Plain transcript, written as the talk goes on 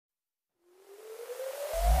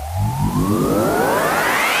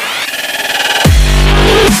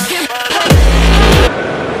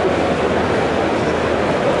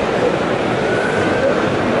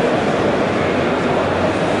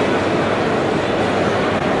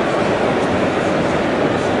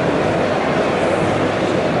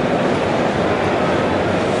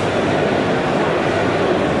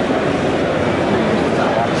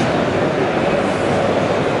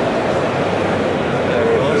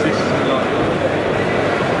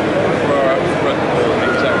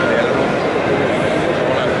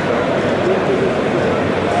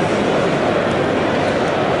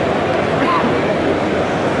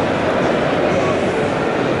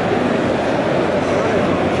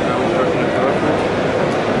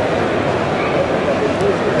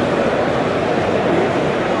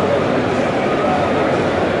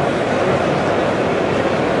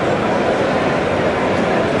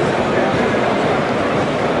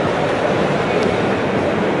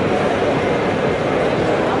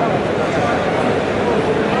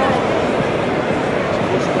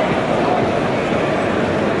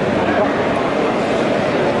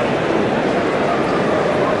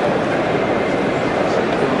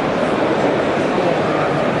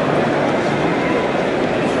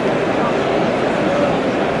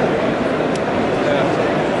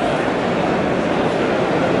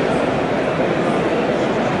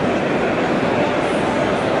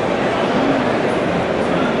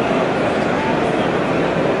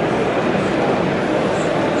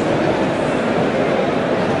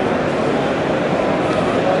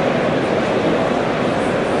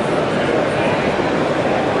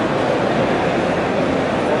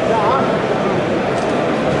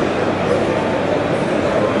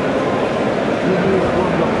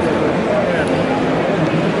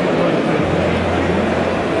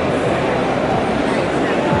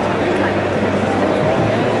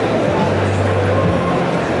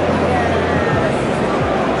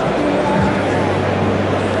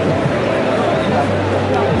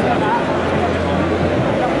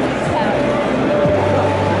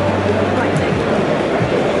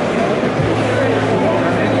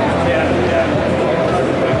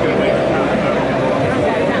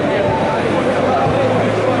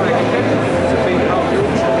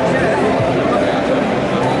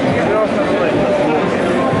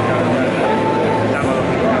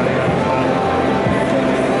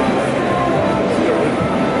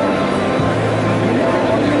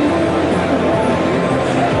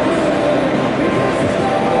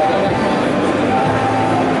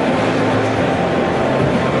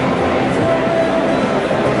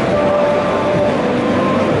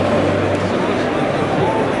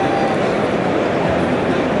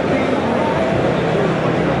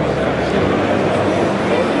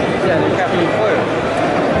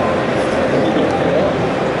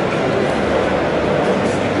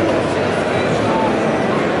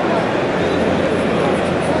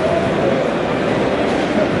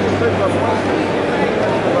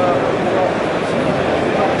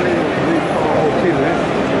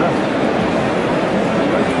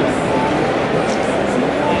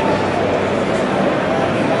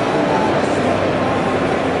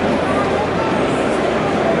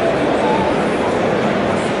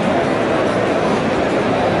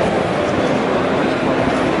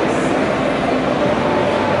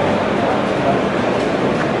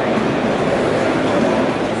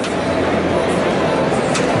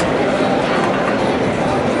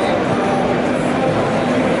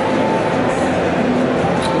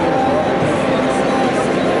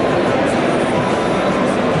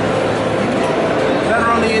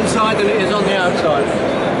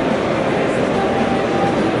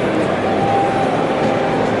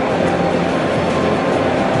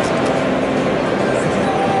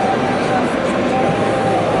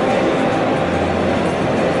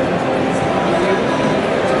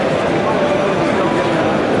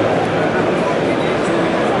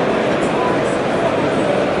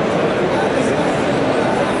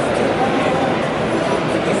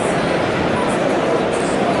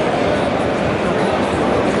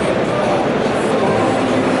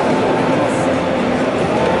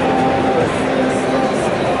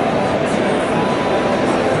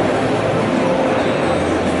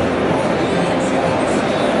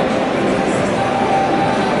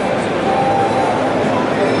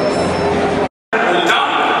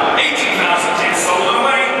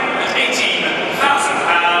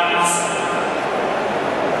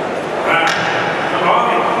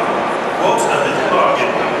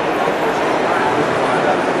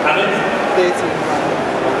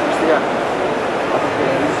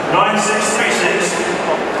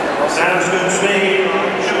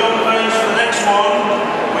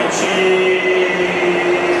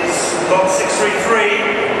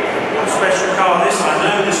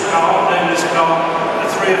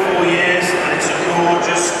3 or 4 years, and it's a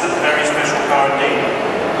gorgeous and very special car indeed.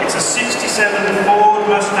 It's a 67 Ford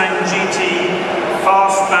Mustang GT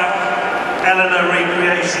fastback Eleanor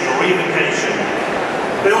recreation or evocation,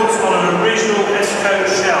 built on an original ESCO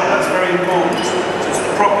shell. That's very important. So it's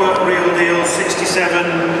the proper, real deal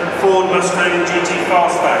 67 Ford Mustang GT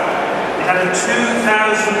fastback. It had a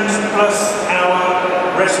 2,000 plus hour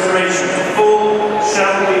restoration to full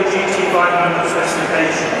Shelby GT500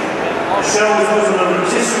 specification. The shell was put on a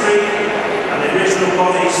rotisserie and the original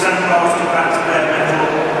body sandblasted back to bare metal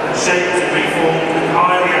and shaped and reformed with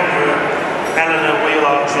highly accurate Eleanor wheel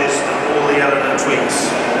arches and all the Eleanor tweaks.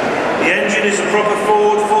 The engine is a proper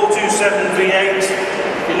Ford 427 V8.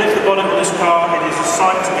 If you lift the bonnet of this car, it is a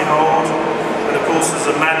sight to behold. And of course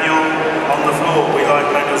there's a manual on the floor. We like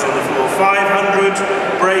manuals on the floor. 500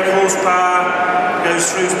 brake horsepower,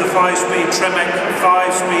 goes through to the 5-speed Tremec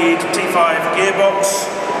 5-speed T5 gearbox,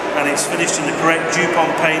 and it's finished in the correct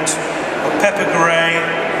Dupont paint of pepper grey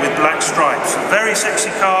with black stripes. A very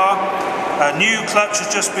sexy car. A new clutch has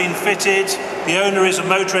just been fitted. The owner is a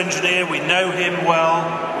motor engineer. We know him well.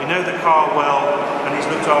 We know the car well, and he's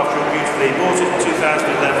looked after it beautifully. He bought it in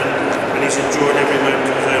 2011, and he's enjoyed every moment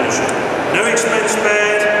of his ownership. No expense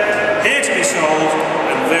spared, here to be sold,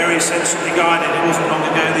 and very sensibly guided. It wasn't long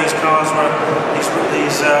ago these cars were,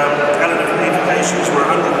 these Eleanor evocations were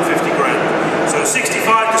 150 grand. So 65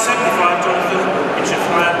 to 75, Jonathan, it should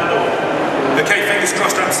fly out the door. Okay, fingers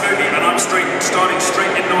crossed, absolutely, and I'm starting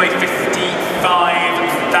straight in the way.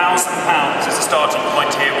 £55,000 is the starting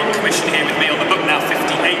point here. One commission here with me on the book now.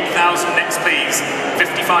 58,000 next, please.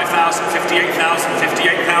 55,000, 58,000,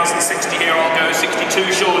 58,000, 60 here. I'll go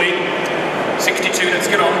 62 surely. 62, let's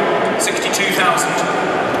get on. 62,000,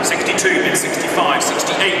 62, bid 65,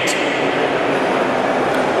 68.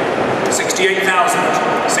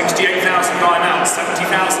 68,000, 68,000 by now,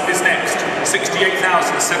 70,000 is next,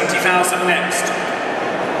 68,000, 70,000 next,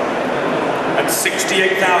 and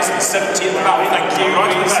 68,000, 70 at the back, thank you,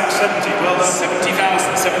 right at the back, 70, well done.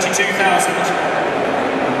 70,000, 72,000,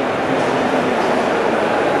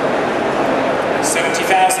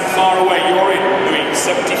 70,000 far away, you're in, Louis,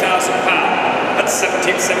 £70,000. At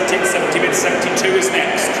 70, 70, 70 bid, 72 is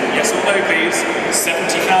next. Yes or no, please?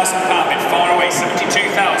 £70,000 bid, far away,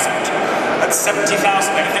 72,000. At 70,000,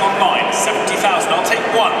 anything on mine? 70,000, I'll take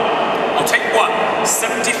one. I'll take one.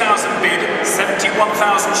 70,000 bid,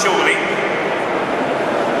 71,000 surely.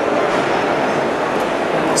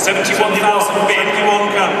 71,000 bid. 71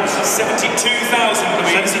 comes. 72,000,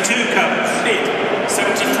 Louise. 72 comes. Bid.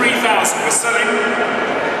 73,000, we're selling.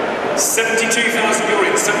 72,000, you're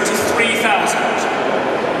in. 73,000.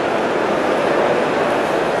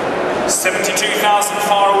 72,000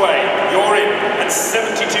 far away, you're in at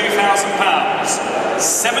 £72,000.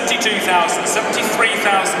 72,000,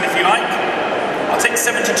 73,000 if you like. I'll take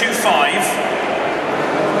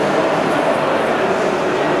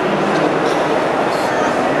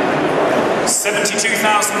 72,500.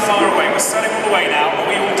 72,000 far away, we're selling all the way now. Are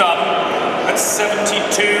we all done? At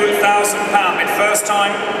 £72,000 bid, first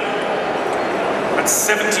time. At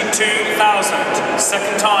 72,000,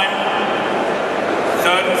 second time.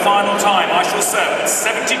 Third and final time, I shall sell at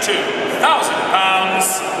 £72,000.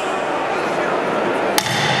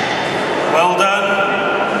 Well done.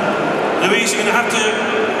 Louise, you're going to have to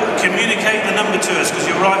communicate the number to us because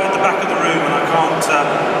you're right at the back of the room and I can't...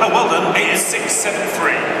 oh, well done.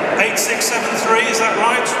 8673. 8673, is that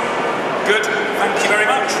right? Good, thank you very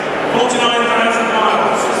much. 49,000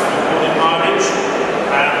 miles is the recorded mileage,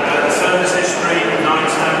 and the service history, 9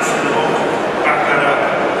 stamps in the book. Back that up.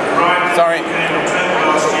 You're right. Sorry. In October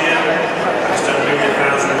last year, it's done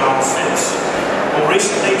 1,000,000 miles since. More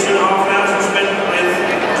recently, 2,500 spent with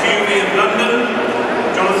QB in London.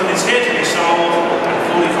 Jonathan is here to be sold, and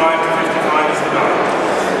 45 to 55 is the guide.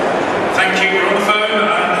 Thank you, we're on the phone,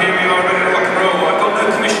 and here we are ready to rock and roll. I've got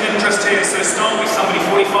no commission interest here, so start with somebody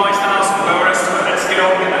 45,000, lower estimate, let's get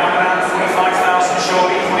on, get that one out, 45,000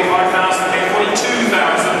 shortly, 45,000,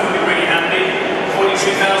 42,000 would be really handy,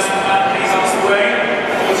 42,000, please ask away,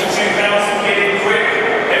 42,000,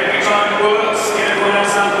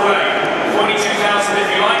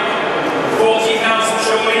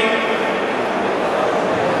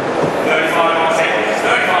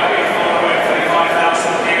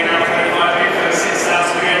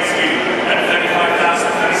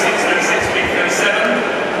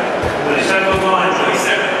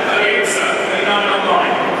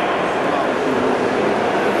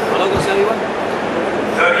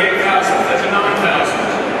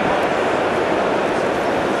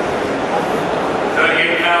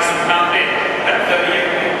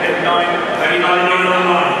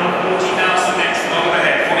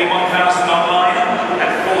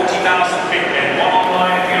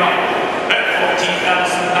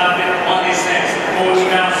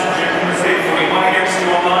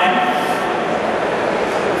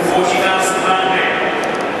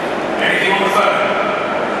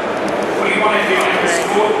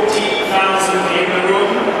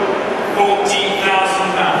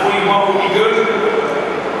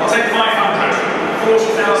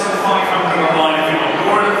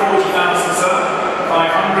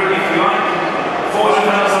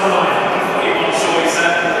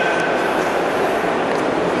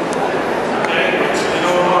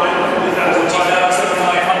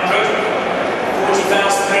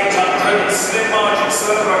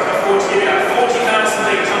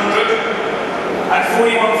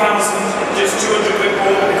 just 200 quid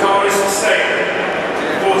more, the car is for sale.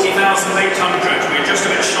 40,800. We're just a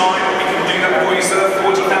bit shy, but we can do that for you, sir.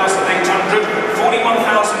 40,800.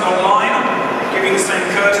 41,000 online. Giving the same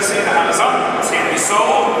courtesy. The hammer's up. It's going to be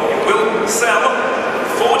sold. It will sell.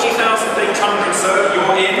 40,800, sir.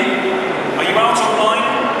 You're in. Are you out online?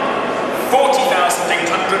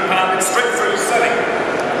 40,800 pound. It's straight through selling.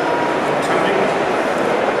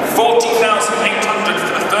 40,800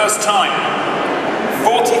 for the first time.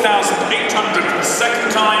 40,800 for the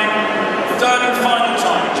second time. Third and final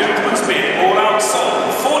time. Gentlemen's bid. All out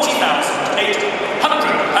sold.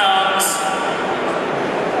 40,800 pounds.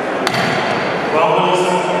 Well done.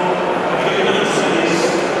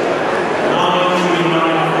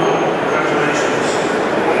 Congratulations.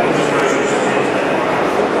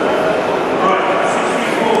 Right,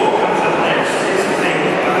 64 comes up next. Here's the thing.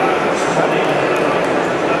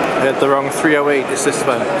 I had the wrong 308, it's this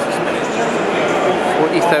one.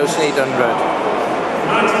 40,800.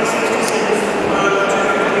 1966.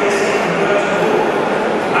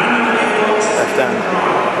 Left down.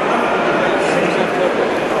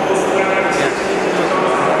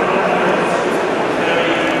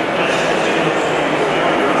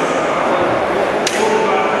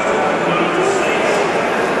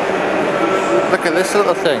 Look at this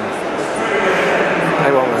little thing. I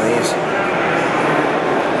want one of these.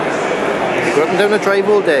 You go up and down the drive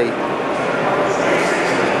all day.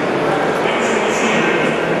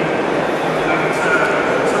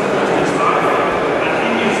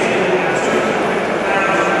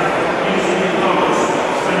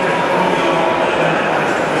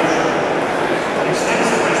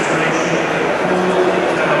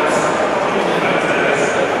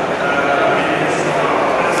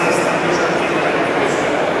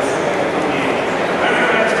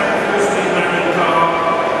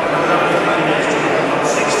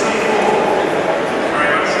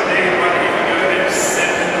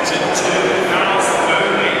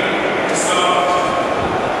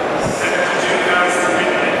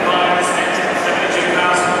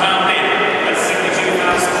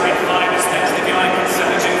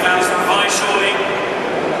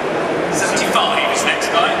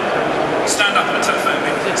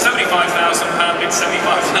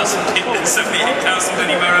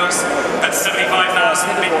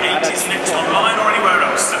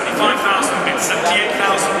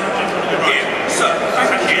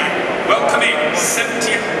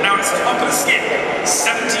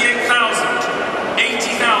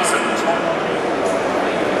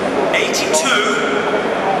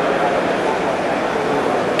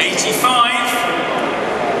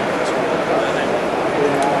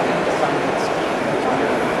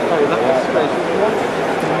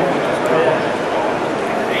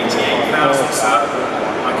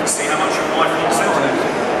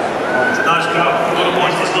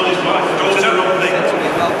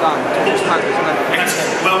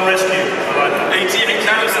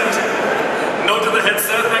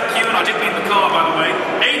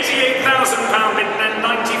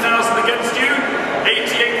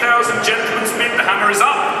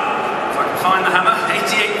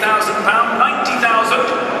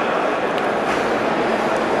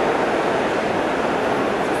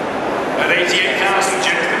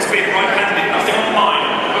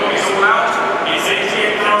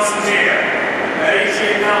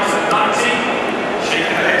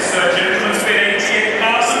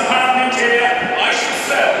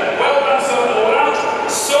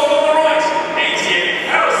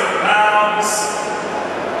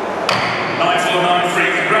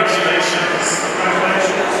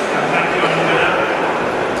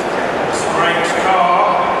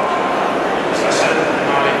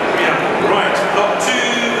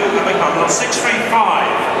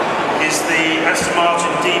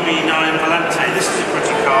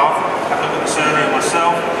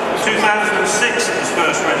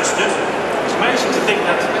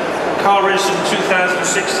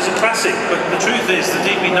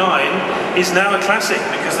 Is now a classic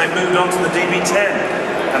because they've moved on to the DB10,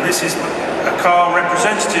 and this is a car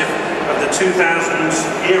representative of the 2000s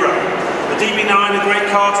era. The DB9, a great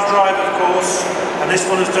car to drive, of course, and this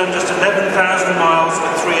one has done just 11,000 miles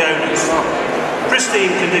with 3 owners. Pristine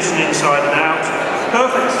condition inside and out,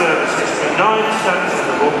 perfect service history, 9 stamps in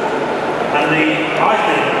the book, and the, I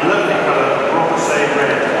think, lovely colour, rose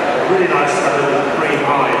red, really nice colour with cream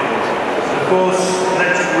hide. Of course,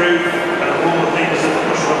 electric roof and all the things that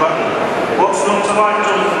push the button. What's not to like,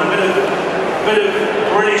 Jonathan? A bit of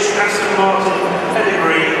British Aston Martin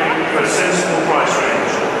pedigree for a sensible price range.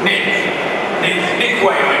 Nick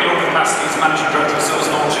Way, your capacity as managing director of sales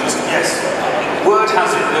and auctions. Yes. Word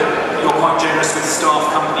has it that you're quite generous with staff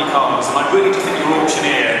company cars, and I really do think you're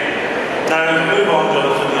auctioneer. No, move on,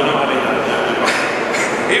 Jonathan, you're not having that.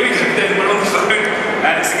 Here we go then, we're on the phone,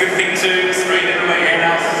 and it's a good thing too, straight in the way here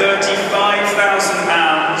now, £35,000,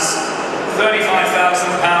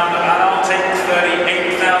 £35,000, and I'll take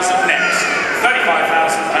 38,000 next.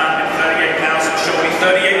 £35,000 and 38,000, surely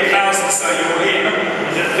 38,000, so you're in.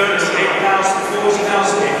 Is it 38,000,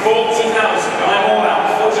 40,000, 40,000, I'm all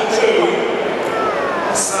out, 42.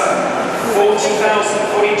 So,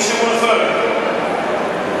 40,000, 42 on the phone.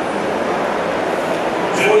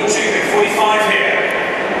 42 here, 45 here,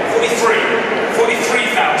 43,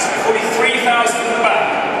 43,000, 43,000 in the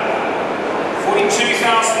back.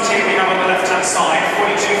 42,000 here we have on the left-hand side,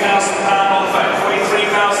 £42,000 on the phone,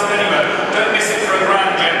 43,000 anywhere. Don't miss it for a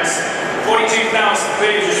grand, gents. 42,000,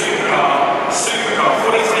 clearly a supercar. Supercar,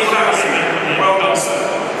 43,000. Well done, sir.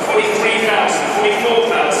 43,000,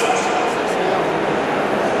 44,000.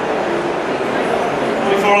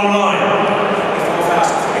 44 online.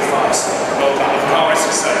 44,000, 45, sir. Well done. The car is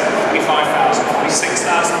for sale. 45,000,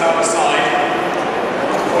 46,000 on the side.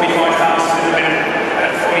 45,000 in the middle.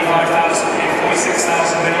 45,000 here,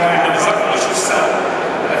 46,000 anywhere. How much will sell?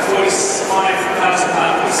 45,000 pounds.